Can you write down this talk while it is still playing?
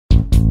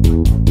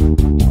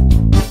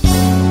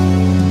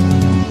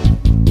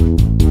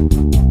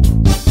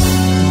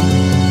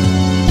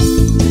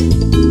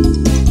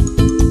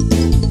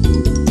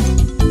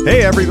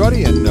Hey,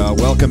 everybody, and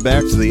welcome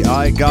back to the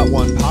I Got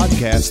One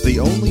podcast, the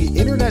only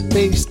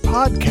internet-based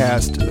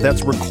podcast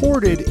that's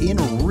recorded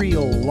in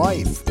real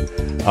life.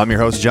 I'm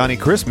your host, Johnny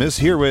Christmas,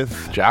 here with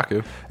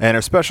Jaku, and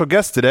our special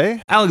guest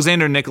today,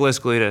 Alexander Nicholas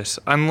Gletus.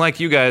 Unlike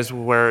you guys,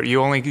 where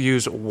you only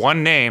use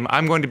one name,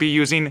 I'm going to be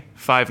using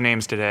 5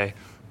 names today.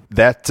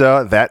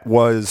 That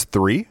was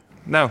 3?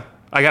 No,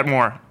 I got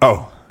more.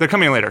 Oh. They're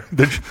coming later.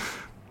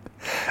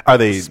 Are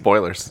they...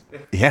 Spoilers.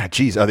 Yeah,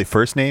 geez. Are they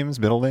first names,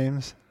 middle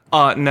names?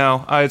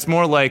 No. It's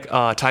more like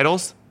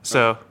titles.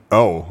 So.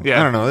 Oh. Yeah.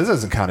 I don't know. This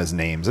doesn't count as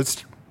names.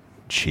 It's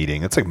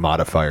cheating. It's like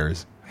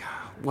modifiers.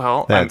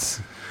 Well,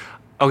 That's...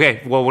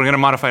 Okay, well, we're going to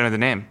modify the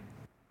name.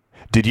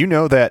 Did you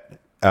know that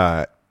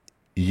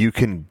you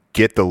can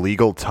get the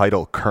legal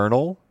title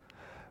Colonel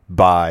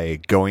by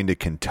going to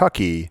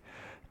Kentucky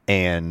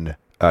and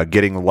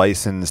getting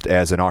licensed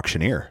as an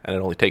auctioneer? And it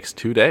only takes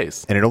 2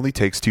 days. And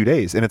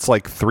it's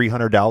like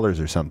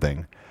 $300 or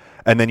something.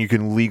 And then you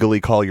can legally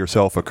call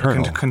yourself a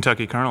colonel.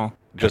 Kentucky Colonel.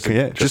 Just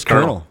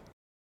colonel.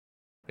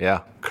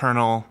 Yeah.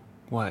 Colonel,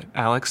 what,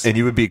 Alex? And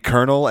you would be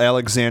Colonel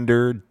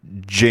Alexander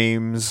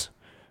James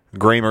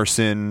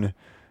Gramerson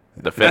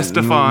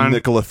Estefan.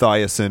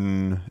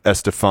 Nicolathiason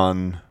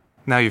Estefan.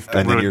 Now you've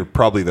And then you're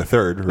probably the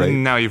third, right?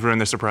 Now you've ruined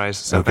the surprise,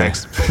 so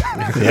thanks.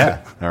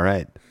 Yeah. All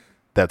right.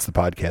 That's the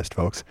podcast,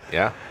 folks.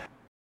 Yeah.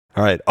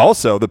 All right.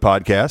 Also, the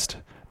podcast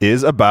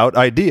is about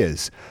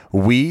ideas.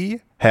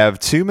 We have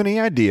too many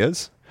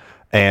ideas,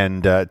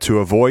 and to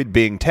avoid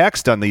being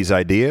taxed on these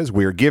ideas,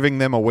 we're giving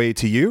them away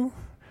to you,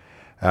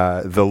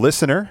 the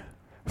listener,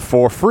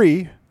 for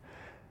free,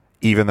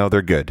 even though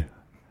they're good.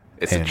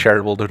 It's a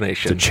charitable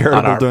donation. It's a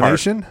charitable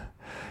donation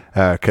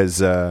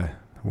because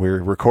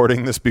we're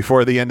recording this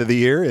before the end of the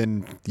year,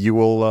 and you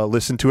will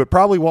listen to it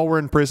probably while we're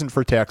in prison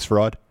for tax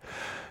fraud.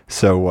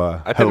 So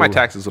I paid my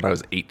taxes when I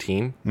was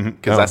 18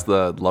 because that's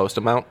the lowest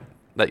amount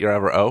that you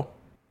ever owe.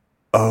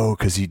 Oh,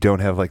 because you don't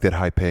have like that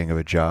high paying of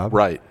a job?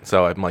 Right.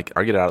 So I'm like,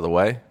 I'll get it out of the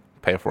way,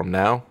 pay for them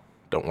now.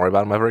 Don't worry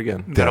about them ever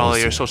again. Get all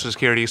your Social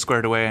Security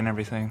squared away and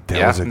everything.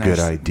 That was a good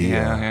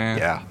idea.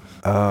 Yeah.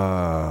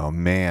 Oh,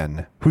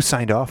 man. Who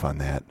signed off on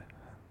that?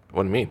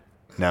 What do you mean?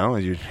 No?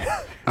 I did.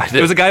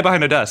 It was a guy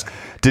behind a desk.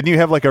 Didn't you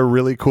have like a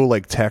really cool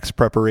like tax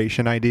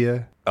preparation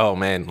idea? Oh,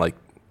 man. Like,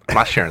 I'm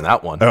not sharing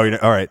that one. Oh,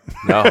 all right.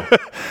 No.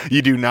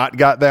 You do not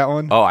got that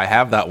one? Oh, I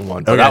have that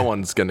one. But that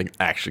one's going to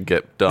actually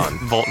get done.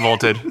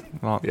 Vaulted.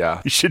 Well, Yeah.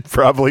 You should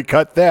probably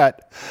cut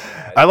that.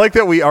 I like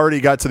that we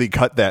already got to the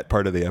cut that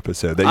part of the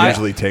episode. That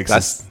usually takes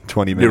us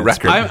 20 minutes.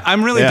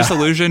 I'm really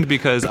disillusioned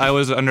because I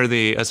was under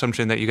the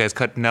assumption that you guys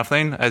cut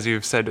nothing, as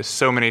you've said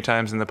so many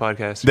times in the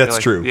podcast. That's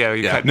true. Yeah,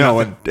 you cut no,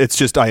 nothing. it's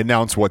just I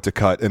announce what to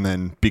cut, and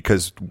then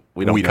because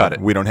we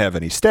don't have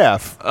any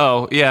staff.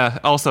 Oh, yeah.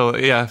 Also,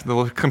 yeah,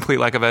 the complete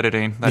lack of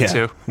editing. That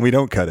too. We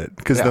don't cut it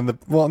because then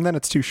then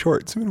it's too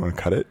short, so we don't want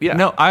to cut it. Yeah.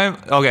 No,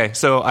 okay.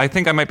 So I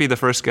think I might be the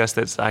first guest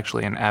that's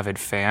actually an avid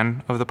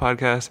fan of the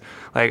podcast.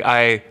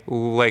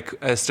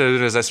 As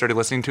soon as I started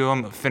listening to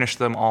them, finished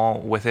them all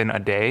within a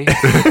day.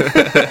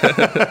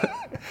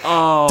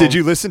 Oh. Did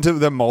you listen to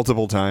them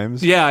multiple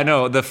times? Yeah, I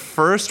know. The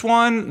first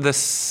one, the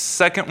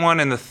second one,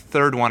 and the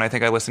third one, I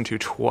think I listened to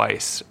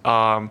twice.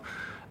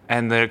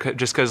 And they're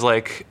just because,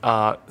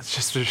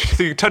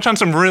 you touch on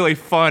some really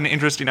fun,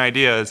 interesting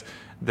ideas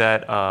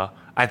that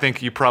I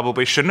think you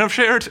probably shouldn't have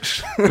shared.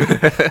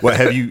 What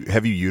have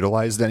you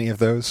utilized any of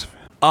those?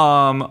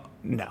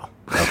 No.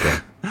 Okay.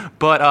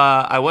 But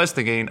I was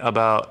thinking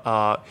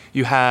about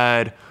you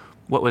had,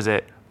 what was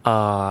it?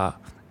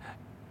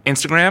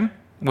 Instagram,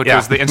 which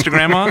was the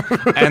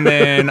Instagramma, and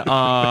then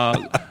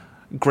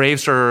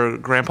Graves for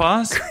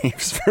Grandpas.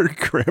 Graves for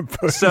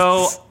Grandpas.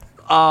 So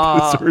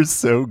those were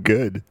so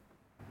good.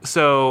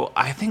 So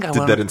I think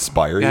Did that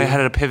inspire you? Yeah, I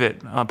had a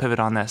pivot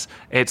on this.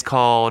 It's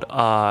called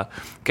Gaslight.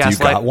 You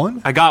got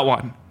one? I got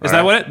one. Is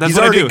that what it? That's He's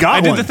what already I do. got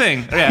I did one. the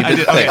thing. Yeah, I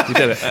did. Okay. You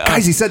did it.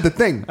 Guys, he said the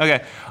thing.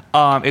 Okay.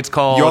 It's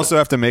called. You also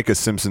have to make a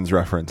Simpsons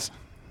reference.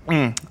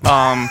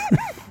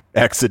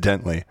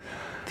 Accidentally.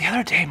 The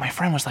other day, my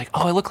friend was like,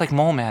 "Oh, I look like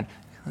Mole Man."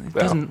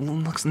 It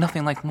looks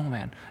nothing like Mole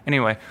Man.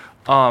 Anyway.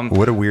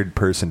 What a weird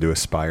person to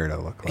aspire to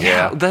look like.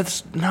 Yeah,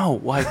 that's no.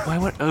 Why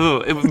would? Oh,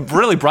 it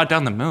really brought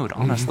down the mood.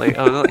 Honestly,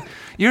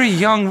 you're a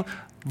young,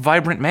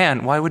 vibrant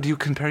man. Why would you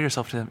compare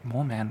yourself to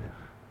Mole Man?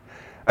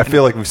 I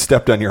feel like we've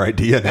stepped on your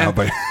idea now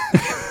by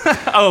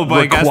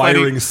by requiring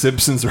gaslighting.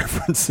 Simpsons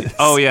references.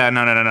 Oh yeah,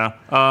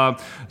 no.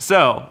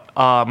 So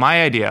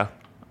my idea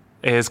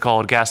is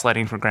called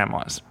Gaslighting for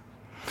Grandmas.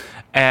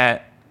 All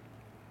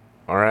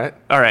right.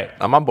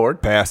 I'm on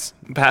board. Pass.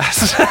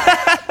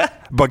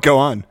 But go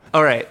on.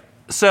 All right.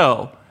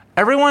 So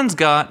everyone's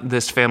got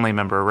this family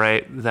member,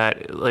 right,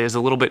 that is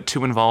a little bit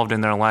too involved in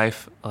their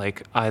life.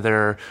 Like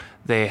either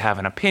they have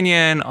an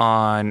opinion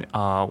on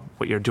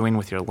what you're doing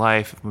with your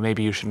life.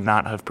 Maybe you should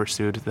not have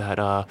pursued that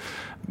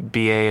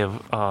BA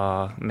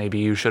of. Maybe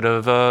you should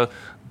have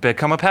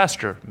become a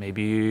pastor.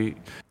 Maybe.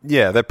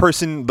 Yeah, that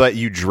person that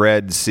you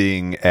dread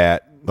seeing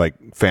at like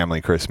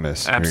family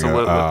Christmas.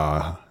 Absolutely.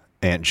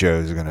 Aunt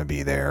Jo's going to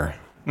be there.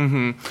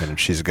 And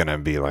she's going to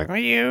be like, well,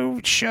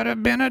 you should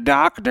have been a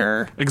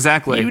doctor.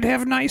 Exactly. You'd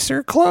have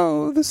nicer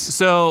clothes.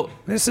 So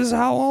This is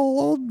how all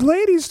old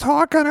ladies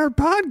talk on our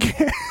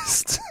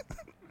podcast.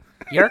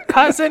 Your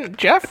cousin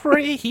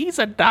Jeffrey, he's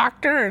a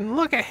doctor, and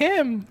look at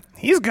him.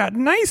 He's got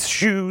nice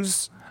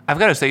shoes. I've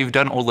got to say, you've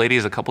done old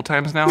ladies a couple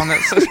times now on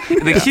that.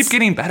 They keep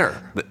getting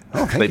better.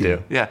 They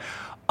do. Yeah.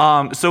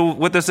 So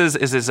what this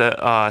is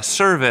a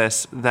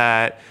service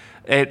that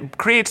it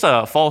creates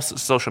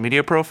false social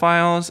media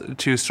profiles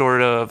to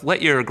sort of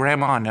let your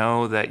grandma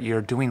know that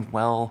you're doing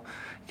well,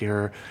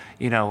 you're,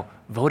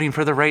 voting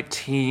for the right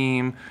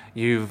team,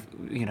 you've,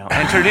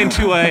 entered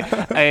into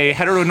a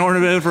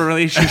heteronormative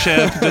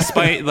relationship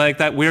despite like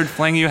that weird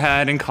fling you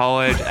had in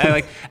college. And,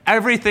 like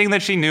everything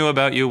that she knew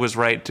about you was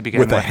right to begin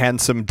with. With a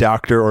handsome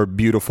doctor or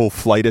beautiful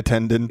flight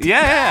attendant.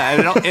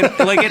 Yeah.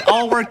 It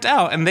all worked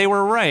out, and they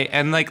were right.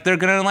 And like they're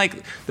gonna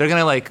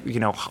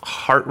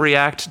heart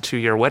react to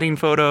your wedding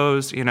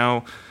photos.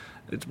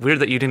 It's weird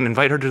that you didn't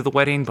invite her to the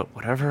wedding, but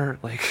whatever.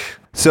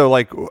 So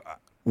like,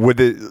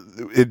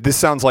 this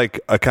sounds like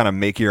a kind of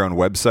make your own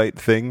website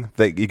thing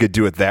that you could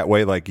do it that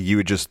way. Like you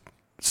would just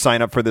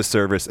sign up for this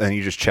service and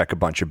you just check a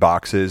bunch of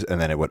boxes,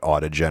 and then it would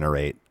auto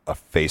generate a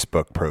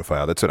Facebook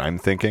profile. That's what I'm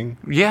thinking.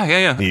 Yeah.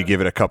 And you give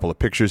it a couple of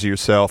pictures of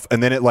yourself,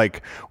 and then it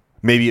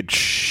maybe it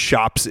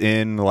shops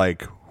in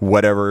like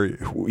whatever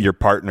your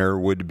partner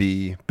would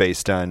be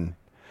based on.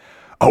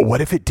 Oh,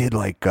 what if it did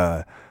like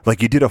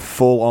you did a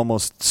full,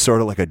 almost sort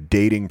of like a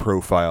dating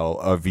profile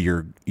of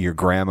your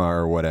grandma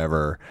or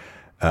whatever,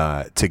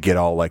 to get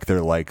all like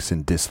their likes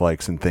and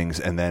dislikes and things,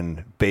 and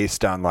then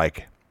based on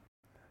like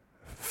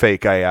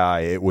fake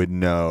AI, it would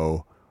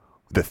know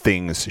the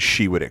things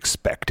she would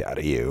expect out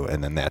of you,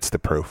 and then that's the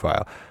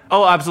profile.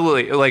 Oh,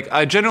 absolutely. Like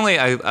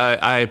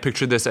I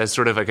pictured this as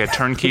sort of like a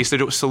turnkey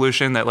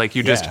solution that like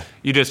you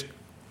just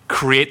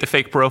create the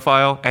fake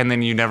profile, and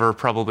then you never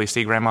probably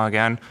see grandma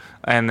again,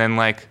 and then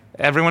like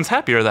everyone's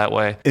happier that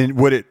way. And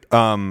would it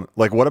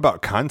what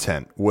about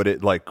content? Would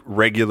it like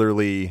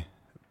regularly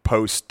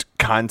post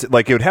content?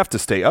 Like it would have to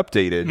stay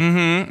updated.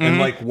 And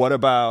like what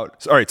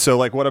about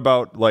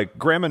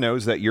grandma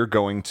knows that you're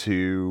going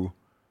to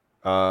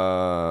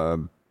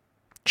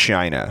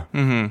China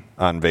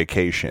on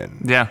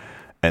vacation. Yeah.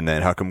 And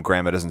then how come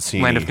grandma doesn't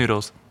see Land any... of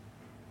noodles.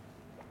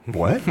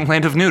 What?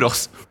 Land of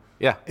noodles.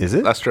 Yeah. Is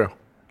it? That's true.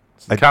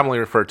 It's commonly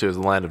referred to as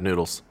the land of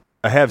noodles.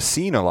 I have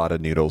seen a lot of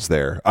noodles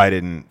there. I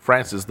didn't...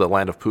 France is the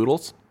land of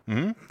poodles.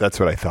 That's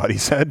what I thought he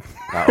said.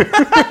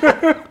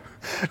 Oh.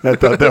 I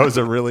thought that was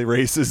a really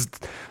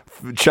racist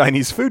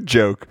Chinese food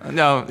joke.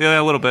 No, yeah,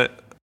 a little bit.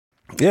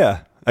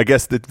 Yeah, I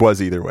guess it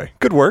was either way.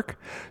 Good work.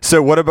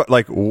 So what about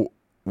like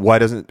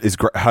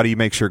how do you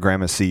make sure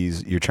grandma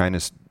sees your China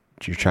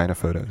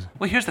photos?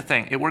 Well, here's the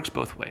thing. It works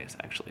both ways,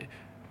 actually.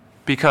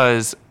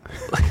 Because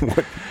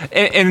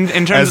in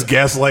terms as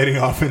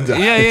gaslighting often does.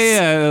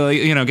 Yeah. Like,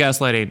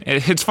 gaslighting.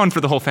 It's fun for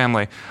the whole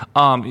family.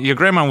 Your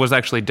grandma was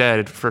actually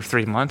dead for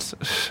 3 months.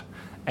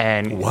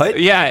 And what?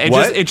 Yeah,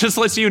 it just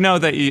lets you know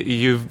that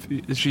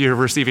you're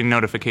receiving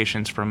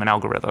notifications from an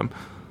algorithm.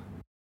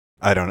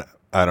 I don't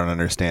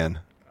understand.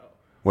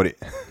 What?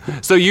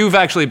 So you've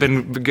actually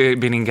been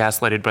being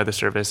gaslighted by the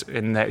service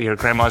in that your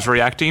grandma's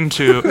reacting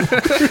to.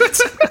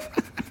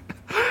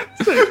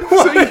 So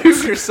you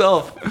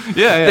yourself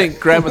think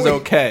grandma's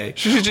okay.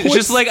 She's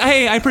just like,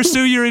 hey, I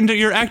pursue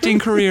your acting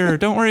career.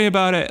 Don't worry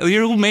about it.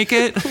 You'll make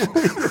it.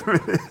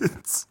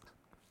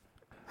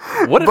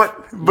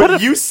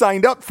 But you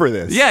signed up for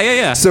this.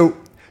 Yeah.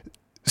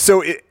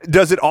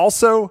 Does it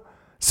also?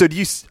 So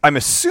I'm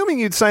assuming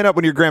you'd sign up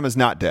when your grandma's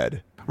not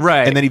dead,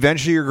 right? And then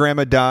eventually your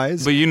grandma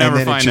dies, but you never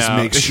and then find it just out.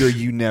 makes sure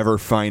you never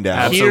find out.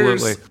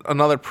 Absolutely. Here's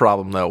another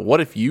problem though.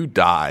 What if you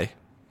die,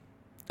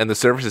 and the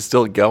service is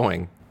still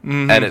going,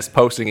 and it's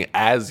posting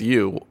as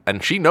you,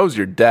 and she knows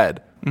you're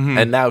dead,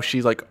 and now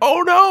she's like,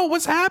 "Oh no,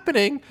 what's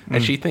happening?"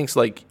 And she thinks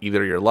like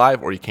either you're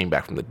alive or you came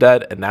back from the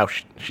dead, and now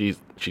she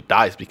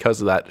dies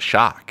because of that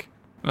shock.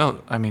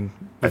 Well, I mean,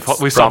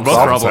 we solved both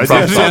problems.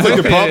 It sounds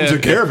like the problem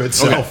took care of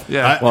itself. Okay.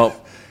 Yeah.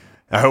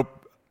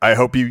 I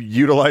hope you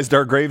utilized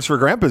our graves for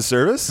grandpa's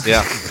service.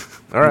 Yeah.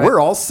 All right. We're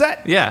all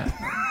set. Yeah.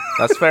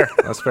 That's fair.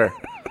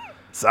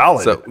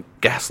 Solid. So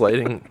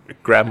gaslighting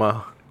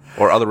grandma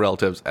or other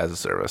relatives as a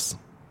service.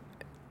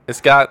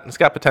 It's got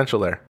potential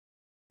there.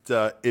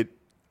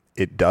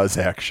 It does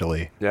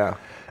actually. Yeah.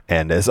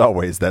 And as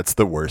always, that's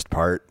the worst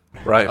part.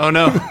 Right. Oh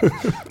no.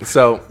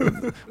 So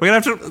we're gonna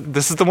have to.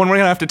 This is the one we're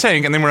gonna have to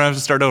tank, and then we're gonna have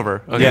to start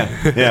over. Okay.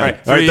 Yeah. All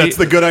right. All right. That's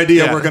the good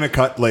idea. Yeah. We're gonna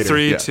cut later.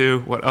 3,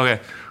 2, 1.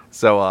 Okay.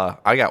 So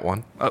I got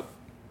one. Oh.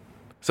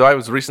 So I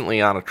was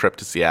recently on a trip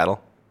to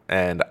Seattle,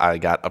 and I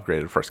got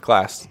upgraded first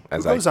class.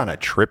 Who goes on a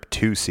trip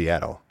to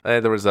Seattle?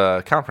 There was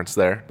a conference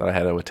there that I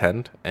had to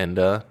attend, and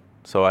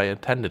so I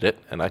attended it,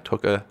 and I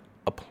took a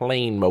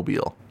plane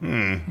mobile.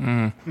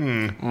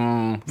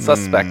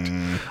 Suspect.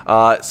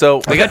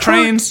 So They got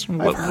trains.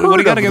 What do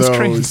you got against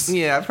trains?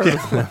 yeah, I've heard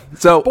of them.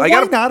 So But I why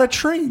got not a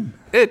train?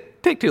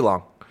 it take too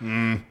long.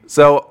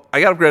 So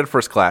I got upgraded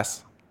first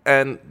class,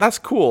 and that's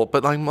cool.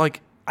 But I'm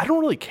like, I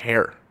don't really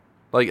care.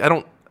 Like, I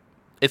don't.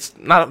 it's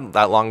not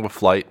that long of a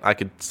flight. I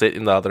could sit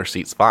in the other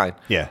seats fine.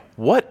 Yeah.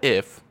 What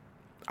if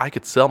I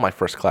could sell my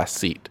first class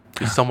seat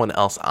to someone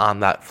else on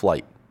that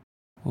flight?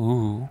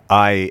 Ooh.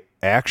 I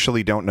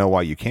actually don't know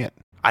why you can't.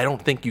 I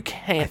don't think you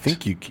can. I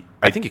think you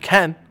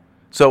can.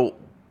 So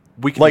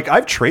we can, like,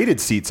 I've traded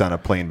seats on a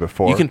plane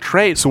before. You can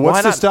trade. So what's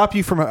Why to not? stop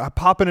you from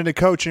popping in a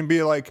coach and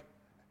be like,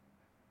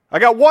 I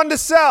got one to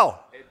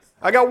sell.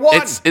 I got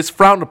one. It's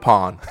frowned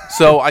upon.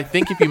 So I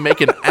think if you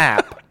make an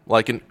app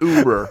like an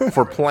Uber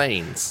for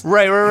planes.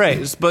 Right.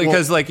 It's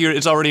because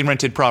it's already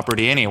rented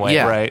property anyway,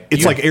 Yeah. right?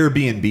 It's like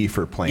Airbnb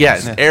for planes.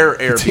 Yes,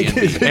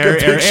 Airbnb.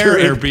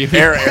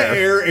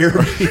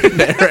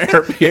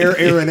 Airbnb.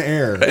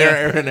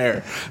 Air and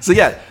air. So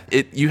yeah,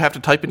 you have to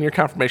type in your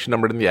confirmation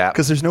number in the app.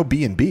 Because there's no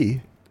B and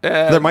B.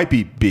 There might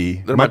be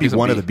B. There might be some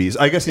one B. of the B's.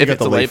 I guess you If got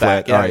it's the a lay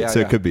layback, flat. yeah, All right, yeah, so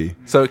yeah. it could be.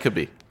 So it could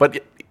be,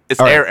 but it's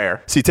All right.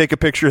 air. So you take a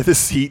picture of the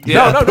seat.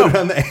 No. put it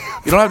on the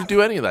app. You don't have to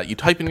do any of that. You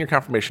type in your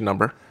confirmation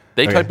number.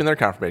 They Okay. type in their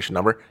confirmation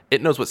number.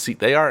 It knows what seat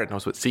they are. It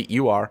knows what seat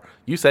you are.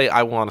 You say,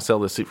 I want to sell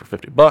this seat for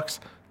 $50.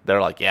 They're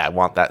like, yeah, I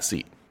want that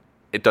seat.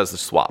 It does the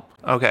swap.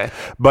 Okay.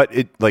 But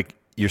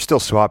you're still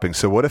swapping.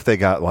 So what if they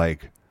got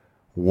like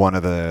one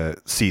of the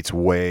seats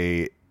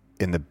way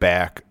in the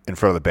back in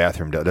front of the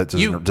bathroom that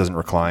doesn't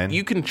recline?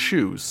 You can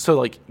choose. So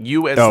like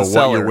you as Oh, the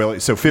seller. what you're willing.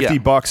 So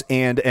 $50 Yeah.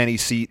 and any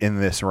seat in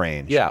this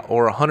range. Yeah,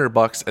 or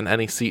 $100 and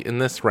any seat in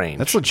this range.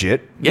 That's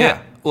legit.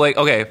 yeah. Like,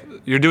 okay,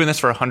 you're doing this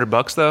for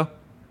 $100 though?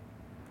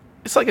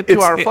 It's like a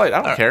 2-hour flight.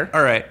 I don't care.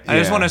 All right. I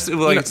just Yeah.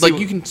 want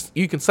to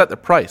You can set the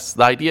price.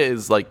 The idea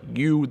is like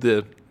you,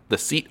 the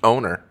seat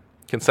owner,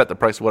 can set the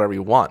price whatever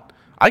you want.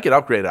 I could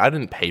upgrade it. I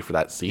didn't pay for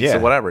that seat, Yeah. so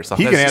whatever. So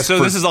He can ask So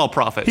for- this is all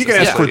profit. He can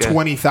ask for essentially.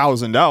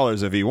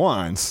 $20,000 if he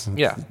wants.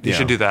 yeah. You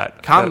should do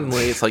that.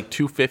 Commonly, it's like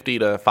 $250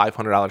 to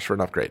 $500 for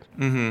an upgrade.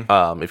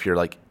 Mm-hmm. If you're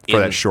like For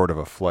that short of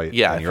a flight.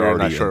 yeah, and if you're not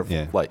already sure in- of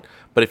yeah. flight.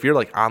 But if you're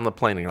like on the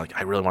plane and you're like,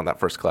 I really want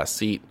that first class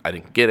seat, I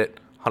didn't get it,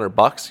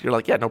 $100. You're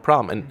like, yeah, no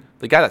problem. And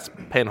the guy that's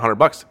paying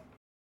 $100,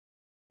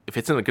 if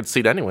it's in a good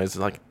seat anyways, it's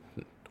like,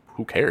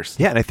 who cares?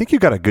 Yeah, and I think you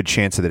got a good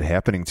chance of it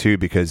happening too,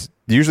 because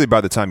usually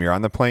by the time you're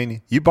on the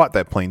plane, you bought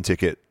that plane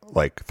ticket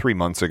like 3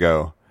 months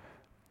ago.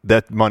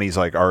 That money's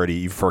like already,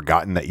 you've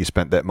forgotten that you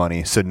spent that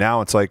money. So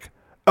now it's like,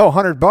 oh,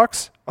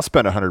 $100? I'll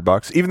spend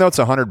 $100. Even though it's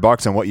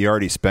 $100 and what you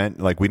already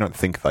spent, like we don't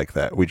think like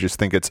that. We just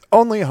think it's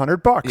only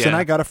 $100 and Yeah.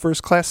 I got a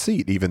first class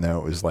seat, even though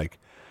it was like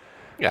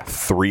Yeah.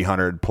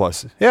 300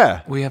 plus.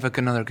 Yeah. We have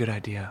another good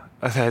idea.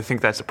 I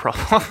think that's a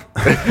problem.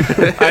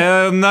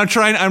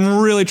 I'm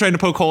really trying to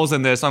poke holes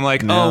in this. I'm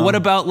like, No. what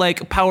about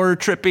like power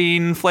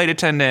tripping flight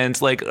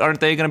attendants? Like, aren't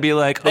they going to be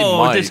like,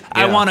 might,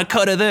 I yeah. want a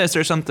cut of this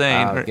or something?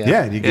 Or- yeah.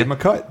 Yeah, and you give them a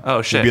cut.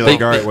 Oh, shit. You'd be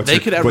like, all right, they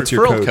could have what's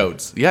your referral code?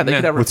 codes. Yeah, they Yeah.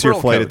 could have What's your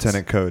referral flight codes.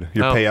 attendant code?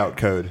 Your Oh. payout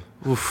code?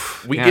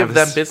 We Yeah, give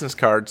them this- business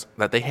cards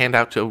that they hand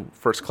out to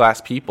first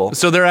class people.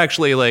 So they're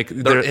actually like,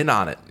 They're in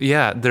on it.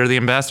 Yeah, they're the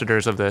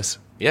ambassadors of this.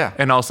 Yeah.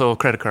 And also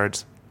credit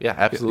cards. Yeah,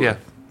 absolutely. Yeah.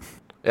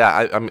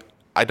 Yeah,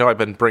 I know I've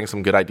been bringing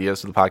some good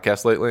ideas to the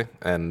podcast lately,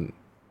 and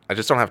I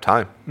just don't have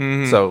time.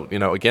 So,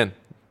 again,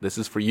 this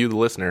is for you, the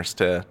listeners,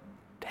 to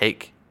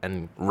take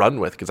and run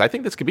with, because I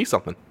think this could be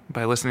something.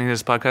 By listening to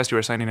this podcast, you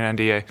are signing an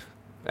NDA.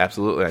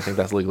 Absolutely. I think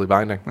that's legally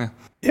binding.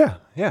 Yeah.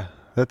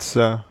 That's,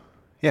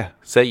 yeah.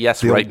 Say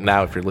yes The- right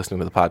now if you're listening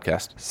to the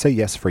podcast. Say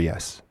yes for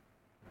yes.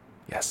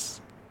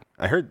 Yes.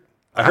 I heard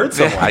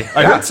someone. I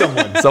yeah. heard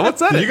someone. Someone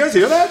said Did it. you guys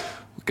hear that?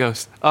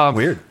 Ghost.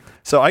 Weird.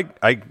 So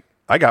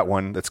I got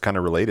one that's kind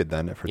of related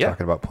then if we're Yeah.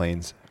 talking about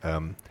planes.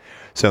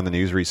 So in the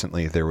news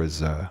recently, there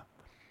was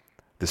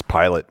this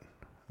pilot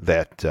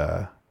that,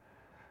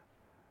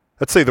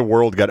 let's say the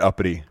world got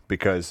uppity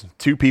because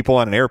two people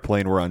on an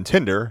airplane were on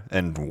Tinder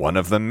and one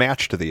of them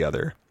matched the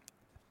other.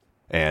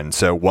 And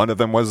so one of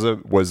them was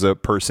a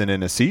person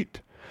in a seat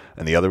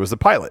and the other was the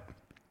pilot.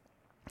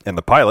 And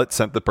the pilot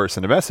sent the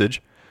person a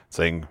message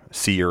saying,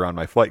 see you're on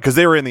my flight, because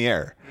they were in the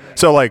air.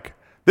 So like,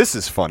 this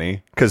is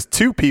funny because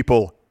two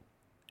people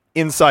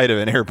inside of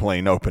an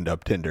airplane opened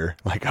up Tinder,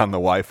 like on the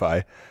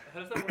Wi-Fi. How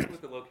does that work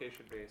with the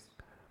location based?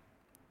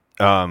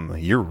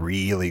 You're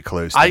really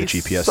close to I the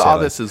GPS saw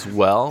satellite. this as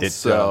well, It,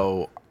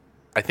 so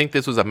I think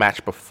this was a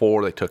match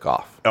before they took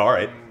off. Oh, all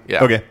right.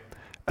 Yeah. Okay.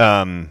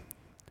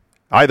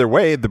 Either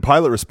way, the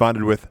pilot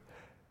responded with,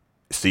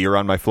 see you're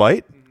on my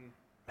flight.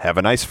 Have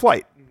a nice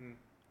flight.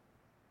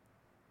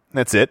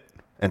 That's it.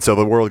 And so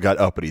the world got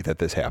uppity that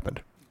this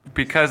happened.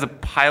 Because the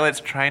pilot's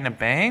trying to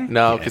bang?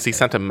 No, because he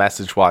sent a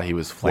message while he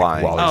was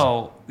flying. while-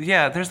 Oh,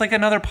 yeah, there's like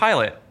another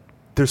pilot.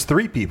 There's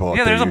three people up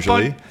Yeah, there there's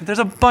usually. there's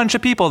a bunch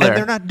of people And there.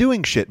 they're not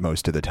doing shit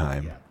most of the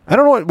time. I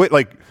don't know what, wait,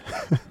 like,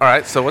 All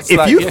right, so what's if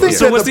the you idea think here?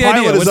 So that what's the the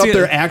idea? pilot is What's up the-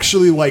 there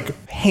actually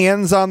like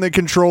hands on the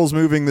controls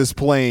moving this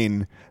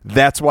plane,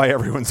 that's why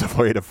everyone's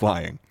afraid of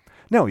flying.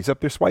 No, he's up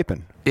there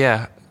swiping.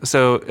 Yeah,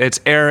 so it's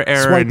air,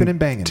 Swiping and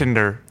banging.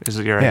 Tinder is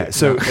your Yeah.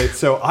 So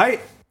so I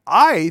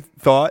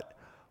thought,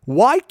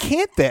 why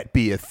can't that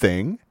be a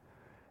thing?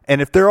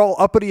 And if they're all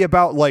uppity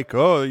about like,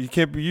 oh, you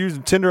can't be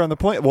using Tinder on the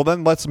plane, well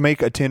then let's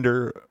make a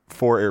Tinder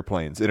for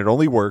airplanes, and it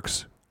only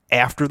works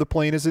after the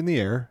plane is in the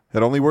air.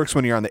 It only works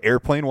when you're on the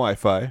airplane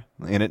Wi-Fi,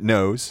 and it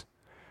knows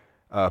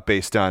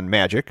based on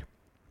magic.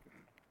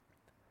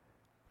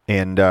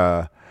 And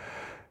that.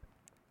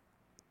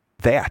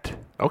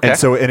 Okay. And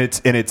so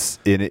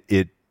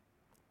it.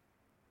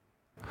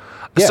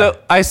 Yeah. So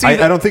I see.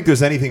 I don't think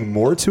there's anything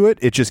more to it.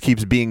 It just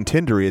keeps being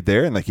Tindery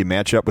there, and like you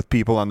match up with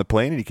people on the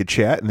plane, and you could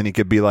chat, and then you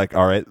could be like,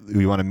 "All right,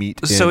 we want to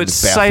meet in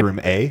bathroom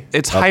A."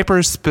 It's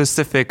hyper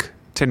specific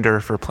Tinder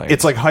for planes.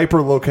 It's like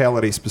hyper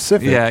locality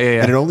specific. Yeah.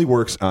 And it only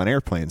works on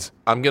airplanes.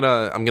 I'm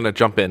gonna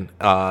jump in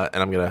and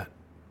I'm gonna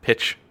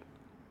pitch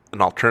an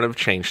alternative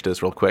change to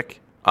this real quick.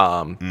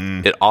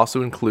 It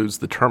also includes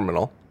the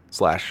terminal /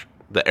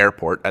 the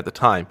airport at the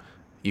time.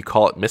 You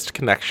call it missed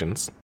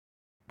connections.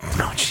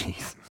 Oh,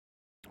 jeez.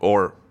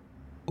 Or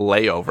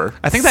layover.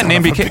 I think that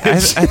name became.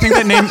 I think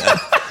that name.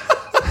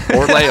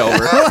 Or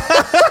layover.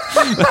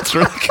 That's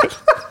really good.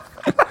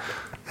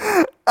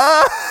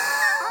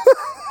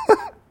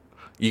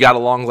 You got a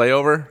long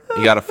layover.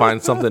 You got to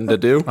find something to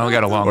do. Oh, we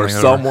got a long or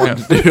layover. someone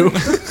to do.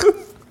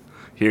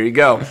 Here you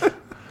go.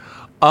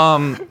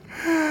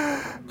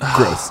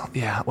 Gross.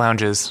 Yeah,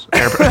 lounges.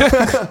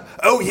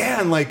 Oh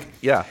yeah, and like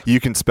you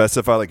can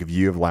specify like if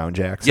you have lounge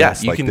access. Yeah,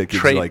 you like, can that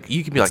gives trade. like,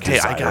 You can be like, hey,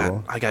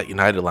 desirable. I got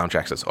United lounge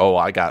access. Oh,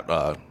 I got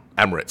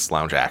Emirates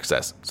lounge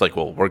access. It's like,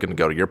 well, we're going to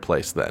go to your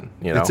place then.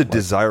 You know, It's a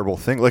desirable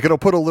thing. Like it'll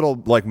put a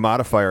little like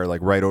modifier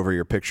like right over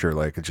your picture.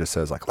 Like it just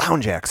says like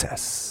lounge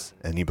access,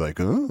 and you'd be like,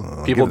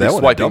 ooh. people be that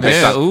one a swiping double.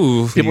 based Yeah, on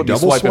ooh. people be double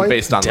swiping swipe?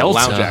 based on the Delta.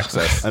 lounge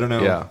access. I don't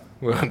know. Yeah.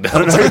 I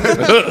don't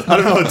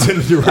know what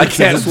Tinder works. I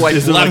can't swipe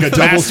Is it like a double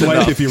fast swipe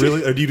enough. if you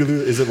really? Or do you do?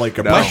 Is it like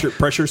a No.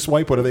 pressure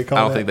swipe? What do they call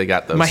I don't that? think they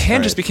got those. My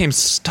hand Right. just became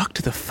stuck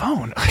to the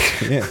phone.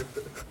 Yeah.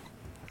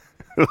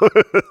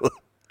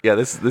 Yeah,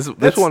 this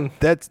one.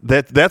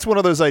 That's one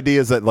of those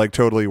ideas that like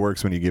totally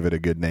works when you give it a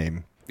good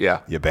name. Yeah,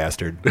 You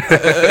bastard.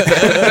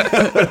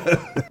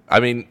 I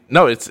mean,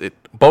 no, it's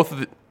both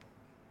of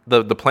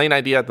the plane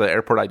idea, the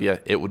airport idea.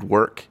 It would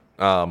work.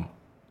 I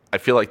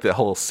feel like the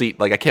whole seat.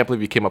 Like I can't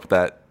believe you came up with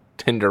that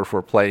Tinder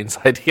for planes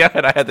idea,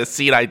 and I had the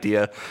seat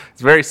idea.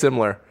 It's very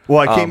similar. Well,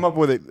 I came up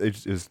with it.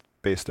 It is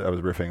based. I was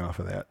riffing off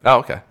of that. Oh,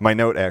 okay. My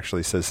note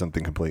actually says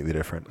something completely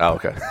different. Oh,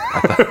 okay.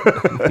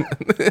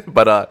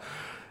 But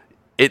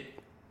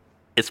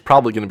it's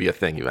probably going to be a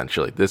thing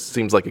eventually. This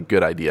seems like a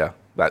good idea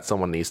that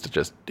someone needs to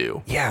just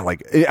do. Yeah,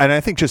 like, and I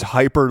think just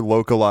hyper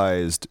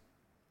localized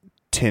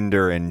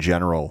Tinder in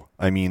general.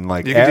 I mean,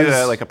 like You could do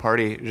that at like a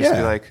party. Just Yeah.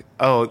 be like,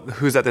 oh,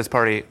 who's at this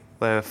party?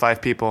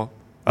 5 people.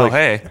 Oh,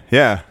 hey.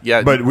 yeah,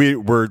 Yeah. But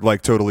we're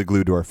like totally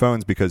glued to our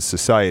phones because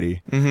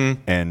society,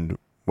 and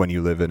when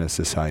you live in a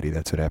society,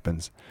 that's what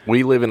happens.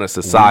 We live in a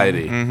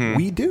society,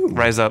 We do.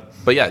 Rise up.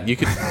 but yeah, you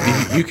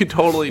could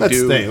totally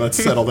do.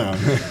 Let's settle down.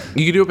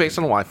 You could do it based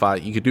on Wi-Fi.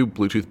 You could do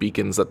Bluetooth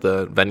beacons that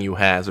the venue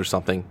has or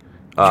something.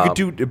 You could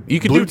do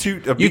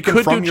Bluetooth a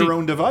beacon from your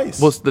own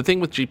device. Well, the thing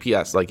with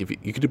GPS, like if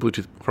you could do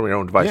Bluetooth from your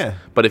own device, Yeah.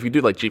 but if you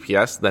do like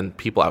GPS, then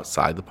people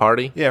outside the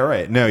party. Yeah,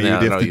 right. No, you No,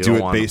 have no, to you do don't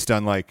it want based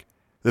on like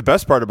the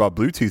best part about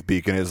Bluetooth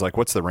beacon is like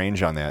what's the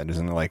range on that?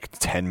 Isn't it like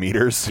 10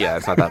 meters? Yeah,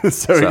 it's not that.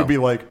 so you'd be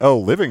like, oh,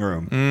 living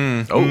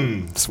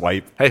room.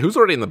 Swipe. Hey, who's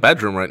already in the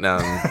bedroom right now?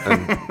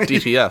 And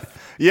DTF.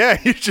 Yeah,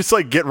 you just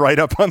like get right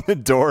up on the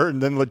door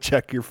and then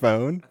check your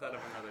phone.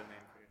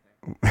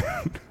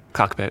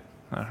 Cockpit.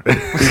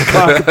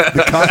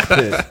 The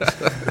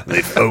cockpit.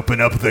 Let's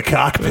open up the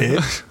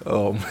cockpit.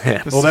 Oh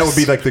man. Well, that would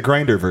be like the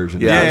grinder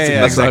version. Yeah,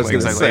 that's what I was exactly. gonna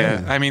Exactly.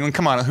 say. Yeah. I mean,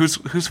 come on. Who's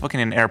fucking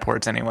in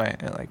airports anyway?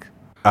 Like,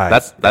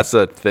 That's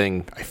a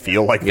thing. I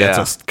feel like Yeah.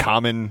 that's a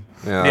common.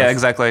 yeah,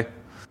 exactly.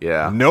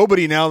 Yeah.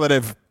 Nobody now that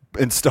I've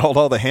installed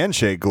all the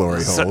handshake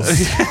glory holes.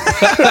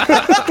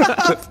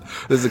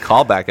 This is a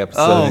callback episode.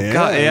 Oh yeah.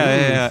 god,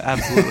 yeah,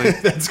 absolutely.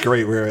 That's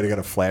great. We already got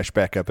a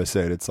flashback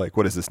episode. It's like,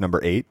 what is this,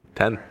 number 8?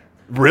 10.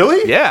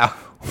 Really? Yeah.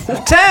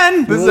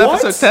 10. This is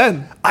What? episode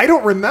 10. I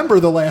don't remember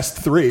the last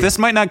 3. This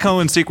might not go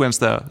in sequence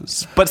though,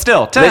 but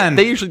still, They, 10.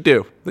 they usually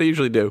do. They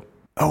usually do.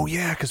 Oh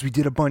yeah, because we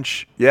did a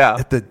bunch. Yeah.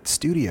 At the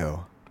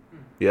studio,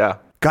 Yeah.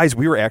 guys.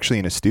 We were actually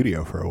in a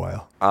studio for a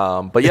while.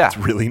 But yeah. It's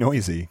really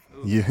noisy.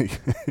 You,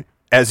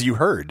 as you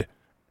heard.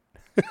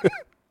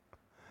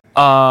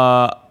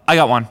 I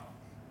got one.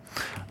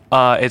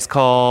 It's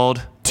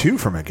called 2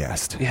 from a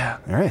guest. yeah.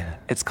 All right.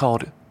 It's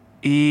called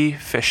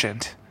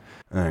Efficient.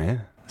 All right.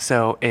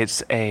 So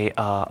it's a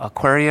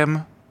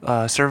aquarium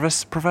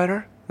service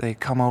provider. They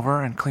come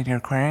over and clean your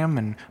aquarium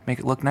and make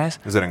it look nice.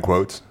 Is that in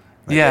quotes?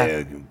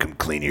 Yeah. Come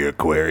clean your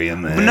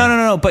aquarium. But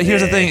no. But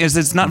here's the thing: is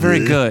it's not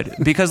very good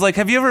because, like,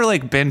 have you ever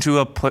like been to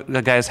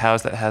a guy's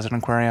house that has an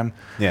aquarium?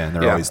 Yeah, and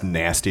they're Yeah. always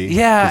nasty.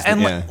 Yeah, 'Cause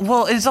and they- like,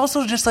 well, it's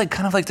also just like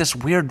kind of like this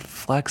weird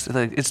flex.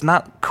 Like, it's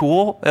not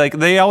cool. Like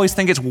they always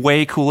think it's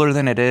way cooler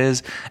than it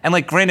is. And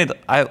like, granted,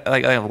 I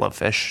love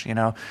fish, you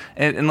know,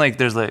 and like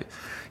there's like.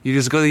 You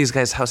just go to these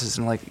guys' houses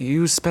and like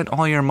you spent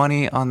all your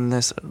money on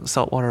this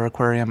saltwater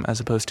aquarium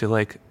as opposed to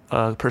like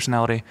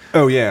personality.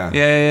 Oh yeah.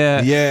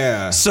 Yeah.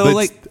 Yeah. So,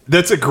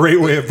 that's a great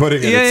way of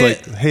putting it. Yeah,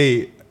 It's like,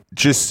 hey,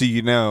 just so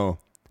you know,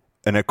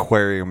 an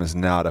aquarium is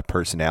not a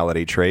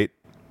personality trait.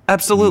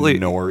 Absolutely.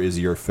 Nor is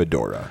your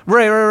fedora.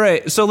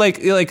 Right. So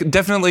like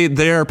definitely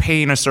they're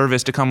paying a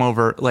service to come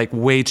over like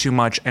way too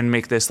much and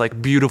make this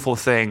like beautiful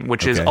thing,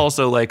 which is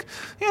also like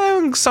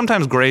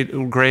sometimes gray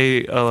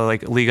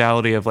like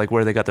legality of like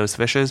where they got those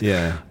fishes.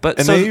 Yeah. But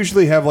and they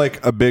usually have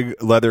like a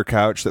big leather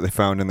couch that they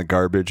found in the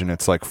garbage and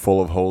it's like full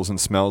of holes and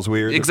smells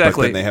weird.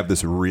 Exactly. But then they have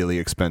this really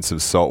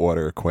expensive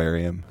saltwater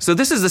aquarium. So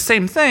this is the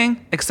same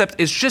thing, except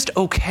it's just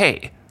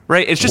okay.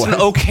 Right, it's just an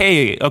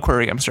okay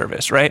aquarium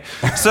service, right?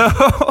 So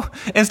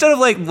instead of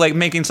like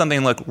making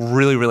something look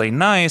really, really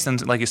nice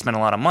and like you spend a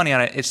lot of money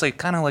on it, it's like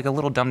kind of like a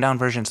little dumbed down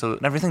version, so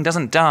that everything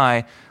doesn't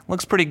die,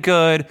 looks pretty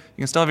good. You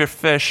can still have your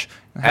fish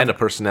and a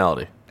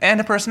personality.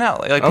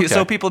 Like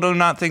so people do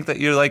not think that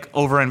you're like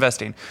over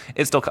investing.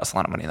 It still costs a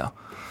lot of money though.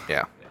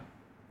 Yeah.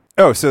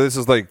 Oh, so this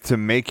is like to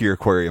make your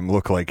aquarium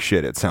look like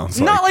shit. It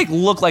sounds like Not like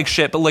look like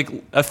shit, but like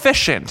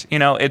efficient. You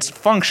know, it's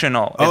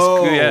functional.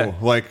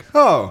 It's,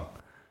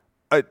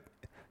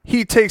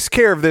 he takes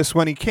care of this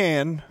when he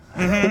can,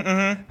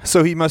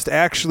 so he must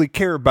actually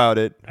care about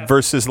it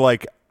versus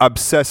like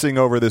obsessing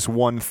over this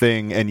one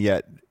thing, and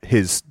yet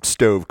his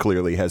stove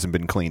clearly hasn't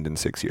been cleaned in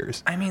 6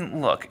 years. I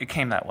mean, look, it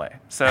came that way.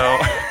 So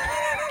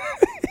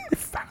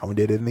found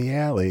it in the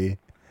alley.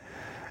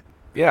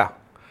 Yeah.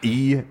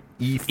 Fish.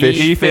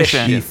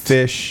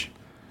 E-fish.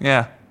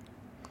 Yeah.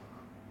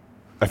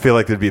 I feel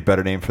like there'd be a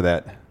better name for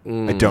that.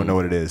 I don't know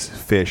what it is.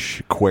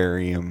 Fish,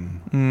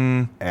 aquarium,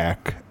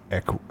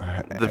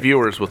 the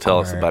viewers will tell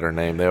us a better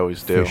name. They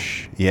always do.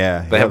 Fish.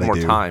 Yeah. They have more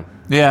do. time.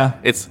 Yeah.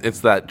 It's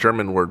that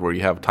German word where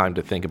you have time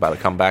to think about it,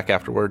 come back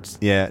afterwards.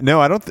 Yeah.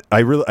 No, I don't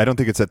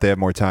think it's that they have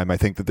more time. I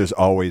think that there's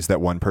always that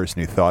one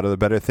person who thought of the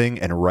better thing,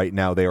 and right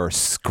now they are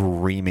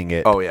screaming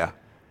it. Oh yeah.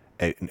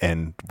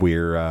 And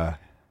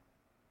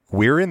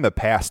we're in the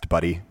past,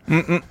 buddy.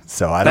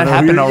 So I That don't know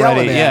happened who you're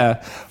already. yelling Yeah.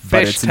 at,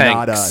 but Fish it's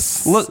not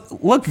tanks. us.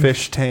 Look.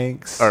 Fish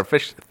tanks. Or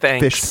fish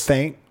thanks. Fish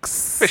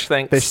thanks. Fish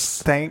thanks.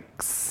 Fish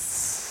thanks.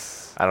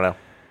 I don't know.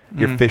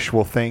 Your fish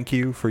will thank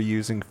you for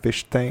using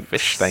fish tanks.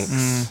 Fish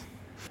thanks.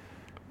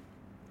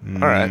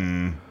 All right.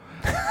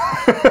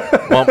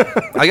 Well,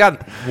 I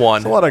got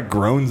one. There's a lot of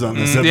groans on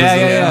this episode.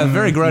 Yeah.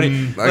 Very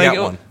grody. I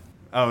got one.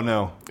 Oh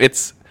no.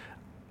 And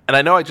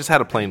I know I just had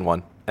a plain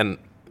one, and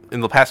in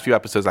the past few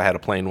episodes I had a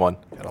plain one,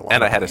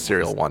 and I had a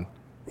cereal one.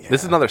 Yeah.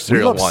 This is another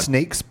cereal we love one.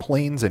 Snakes,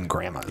 planes, and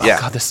grandmas. Yeah.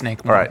 Oh, God, the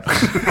snake All one. right.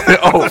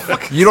 Oh,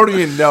 you don't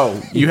even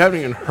know. You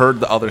haven't even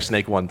heard the other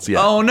snake ones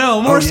yet. Oh, no.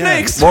 More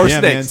snakes. More yeah,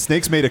 snakes. Man,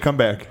 snakes made a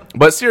comeback.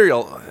 But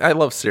cereal, I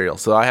love cereal,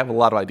 so I have a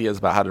lot of ideas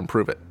about how to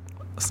improve it.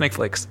 Snake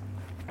flakes.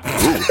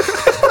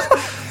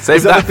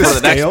 Save that like for the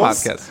next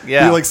scales? podcast.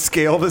 Yeah. You like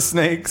scale the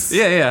snakes?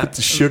 Yeah. Put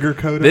the sugar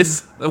coated.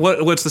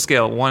 What's the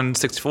scale?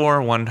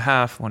 1/64,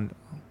 1/2, 1.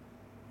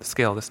 The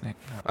scale of the snake.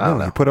 I don't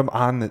know. You put them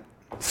on the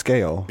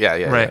scale. Yeah.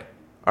 Right. Yeah.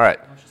 All right.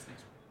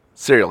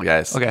 Cereal,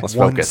 guys. Okay. Let's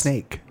One focus.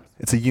 snake.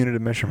 It's a unit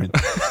of measurement.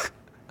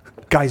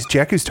 Guys,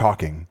 Jack is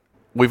talking.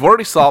 We've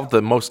already solved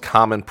the most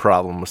common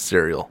problem with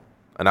cereal,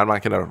 and I'm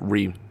not going to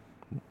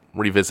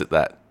revisit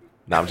that.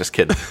 No, I'm just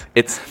kidding.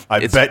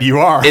 I bet you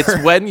are. It's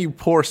when you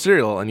pour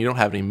cereal and you don't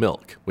have any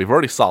milk. We've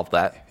already solved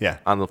that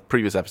on the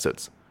previous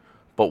episodes.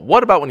 But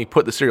what about when you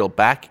put the cereal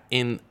back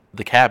in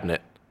the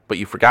cabinet, but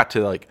you forgot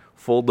to like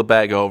fold the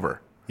bag over?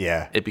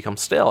 Yeah. It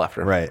becomes stale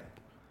after. Right.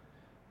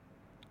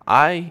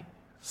 I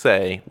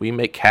say we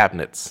make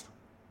cabinets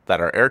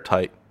that are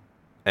airtight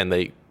and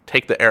they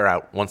take the air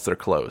out once they're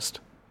closed.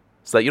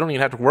 So that you don't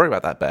even have to worry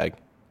about that bag.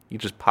 You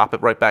just pop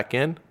it right back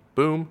in,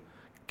 boom,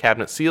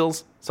 cabinet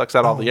seals, sucks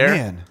out all the air.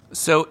 Man.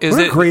 So is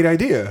What it a great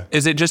idea.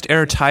 Is it just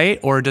airtight,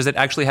 or does it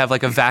actually have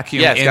like a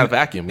vacuum? Yeah, it's got a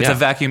vacuum. It's yeah. a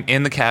vacuum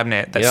in the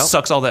cabinet that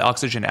sucks all the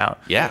oxygen out.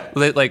 Yeah.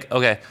 Like,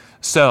 okay,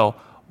 so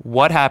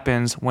what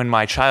happens when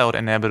my child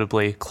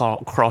inevitably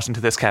crawls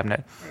into this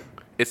cabinet?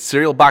 It's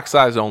cereal box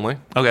size only.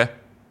 Okay.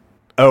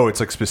 Oh, it's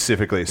like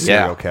specifically a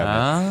cereal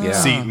cabinet. Yeah.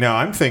 See, now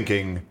I'm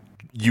thinking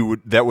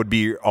that would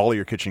be all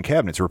your kitchen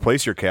cabinets.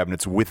 Replace your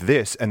cabinets with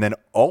this, and then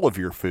all of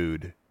your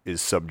food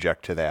is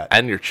subject to that.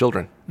 And your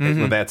children.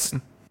 Well, that's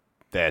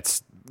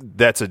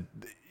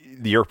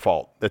your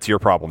fault. That's your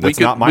problem. That's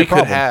not my problem.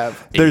 We could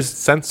have a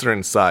sensor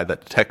inside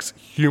that detects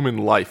human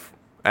life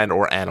and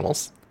or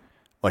animals.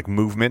 Like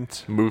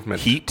movement,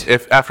 heat.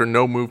 If after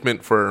no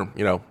movement for,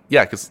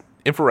 because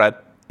infrared.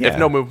 Yeah. If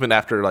no movement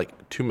after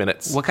like 2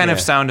 minutes. What kind of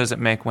sound does it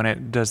make when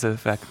it does the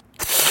effect?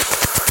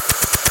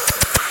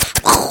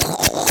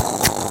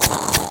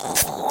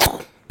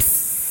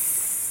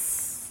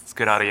 It's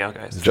good audio,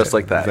 guys. Just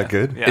like that. Is that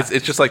good? Yeah.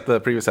 It's just like the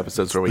previous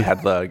episodes where we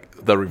had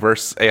the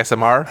reverse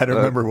ASMR. I don't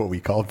remember what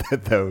we called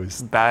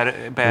those.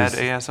 Bad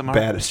ASMR?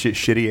 Bad,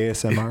 shitty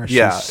ASMR.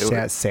 Yeah,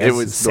 it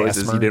was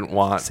noises you didn't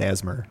want.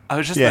 Sasmer. I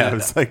was just it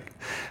was like...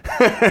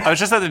 I was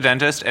just at the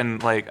dentist,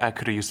 and like I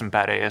could have used some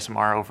bad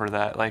ASMR over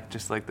that, like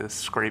just like the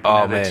scraping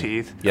of the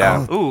teeth.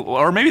 Yeah. Ooh,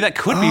 or maybe that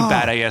could be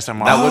bad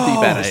ASMR. That would be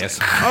bad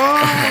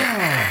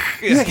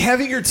ASMR. Like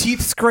having your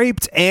teeth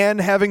scraped and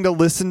having to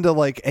listen to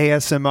like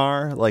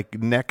ASMR, like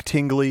neck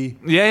tingly.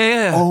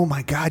 Yeah. Oh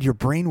my God, your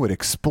brain would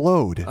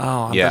explode.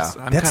 Oh, Yeah.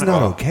 That's kinda-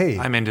 not okay.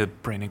 I'm into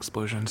brain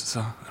explosions,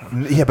 so I don't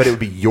know. Yeah, but it would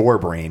be your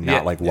brain, not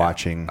Yeah, like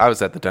watching. I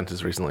was at the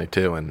dentist recently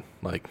too, and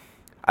like,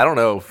 I don't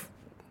know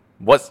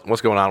what's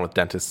going on with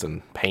dentists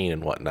and pain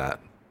and whatnot,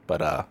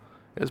 but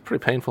it was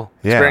pretty painful.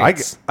 Yeah,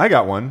 experience. I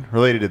got one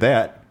related to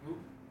that.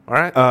 All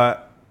right.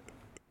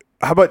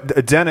 How about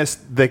a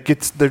dentist that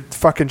gets their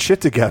fucking shit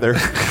together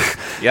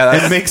yeah,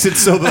 and makes it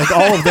so that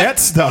all of that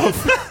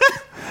stuff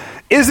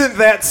isn't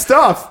that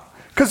stuff?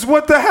 Because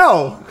what the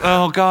hell?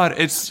 Oh God,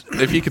 it's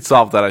if you could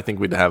solve that, I think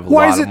we'd have a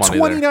Why lot is of it money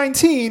there.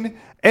 2019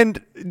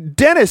 and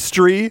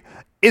dentistry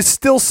is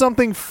still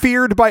something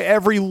feared by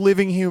every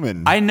living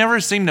human? I never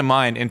seemed to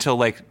mind until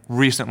like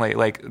recently.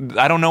 Like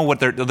I don't know what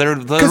they're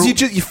Because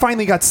you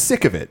finally got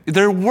sick of it.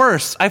 they're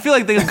worse. I feel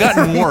like they've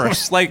gotten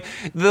worse. Like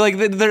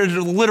they're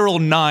literal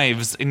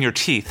knives in your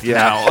teeth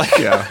now. Like,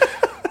 Yeah.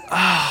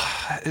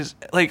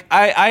 like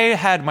I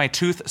had my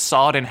tooth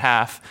sawed in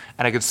half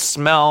and I could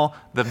smell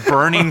the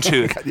burning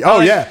tooth. Oh,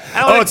 Like, yeah.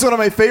 I Oh, like- it's one of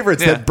my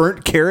favorites. Yeah. That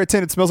burnt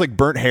keratin. It smells like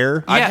burnt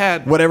hair. I Yeah.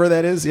 had Whatever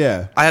that is.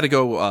 Yeah. I had to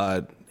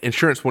go.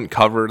 Insurance wouldn't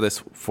cover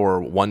this for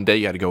one day.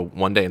 You had to go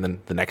one day, and then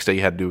the next day you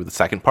had to do the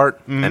second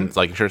part. And it's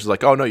like insurance is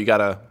like, oh no, you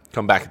gotta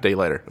come back a day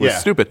later. It was Yeah,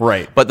 stupid,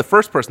 right. But the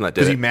first person that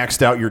did Because it, you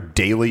maxed out your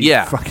daily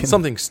fucking...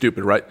 something